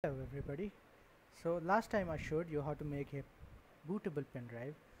Hello everybody. So last time I showed you how to make a bootable pen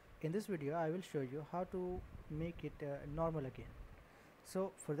drive. In this video I will show you how to make it normal again.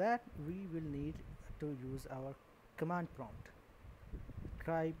 So for that we will need to use our command prompt.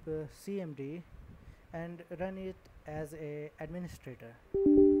 Type cmd and run it as a administrator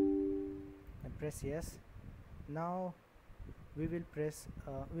and press yes. Now we will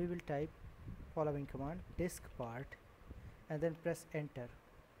type following command disk part and then press enter.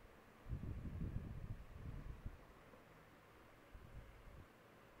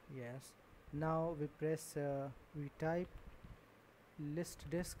 Yes, now we type list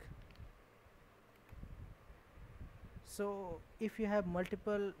disk. So if you have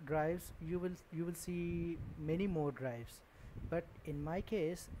multiple drives you will see many more drives, but in my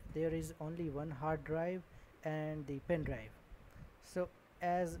case there is only one hard drive and the pen drive. So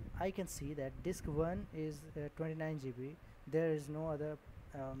as I can see that disk 1 is 29 GB. There is no other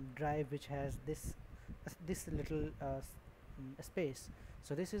drive which has this little space.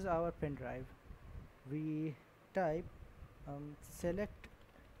 So this is our pen drive. We type select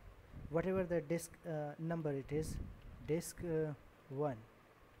whatever the disk number it is, disk 1.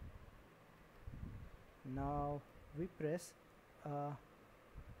 Now we press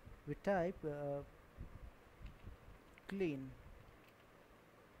we type clean.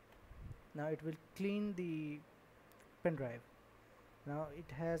 Now it will clean the pen drive. Now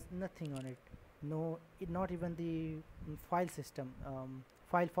it has nothing on it, not even the file system,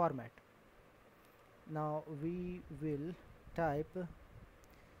 file format. Now we will type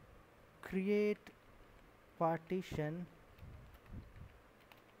create partition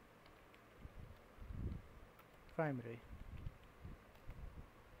primary.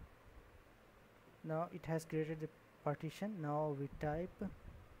 Now it has created the partition. Now we type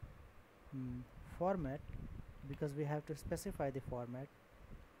format, because we have to specify the format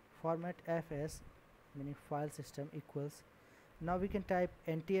fs, meaning file system, equals. Now we can type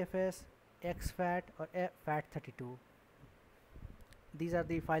ntfs, exFAT or FAT32. These are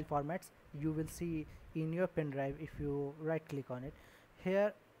the file formats you will see in your pen drive if you right click on it.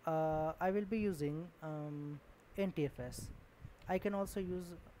 Here I will be using ntfs. I can also use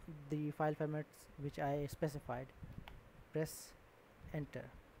the file formats which I specified. Press enter.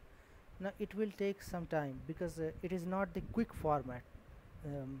 Now it will take some time because it is not the quick format.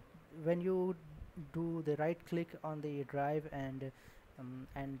 When you do the right click on the drive and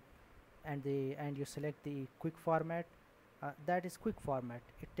you select the quick format, that is quick format.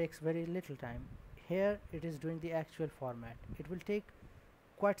 It takes very little time. Here it is doing the actual format. It will take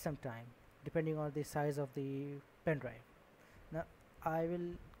quite some time depending on the size of the pen drive. Now I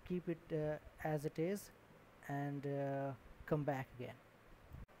will keep it as it is and come back again.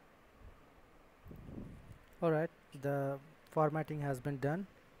 Alright, the formatting has been done.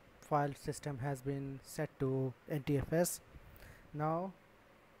 File system has been set to NTFS. Now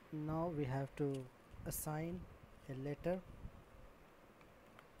we have to assign a letter.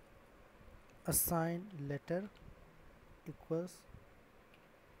 Assign letter equals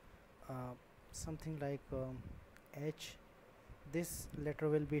something like H. This letter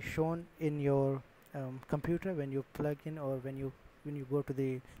will be shown in your computer when you plug in, or when you go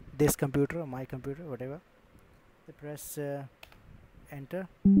to this computer or my computer, whatever. Press enter,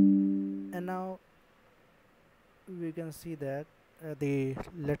 and now we can see that the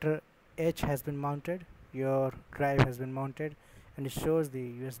letter H has been mounted. Your drive has been mounted and it shows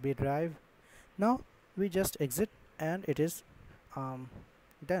the USB drive. Now we just exit and it is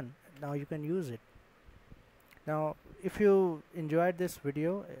done. Now you can use it. Now if you enjoyed this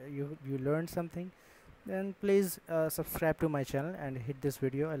video, you learned something, then please subscribe to my channel and hit this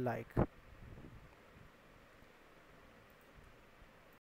video a like.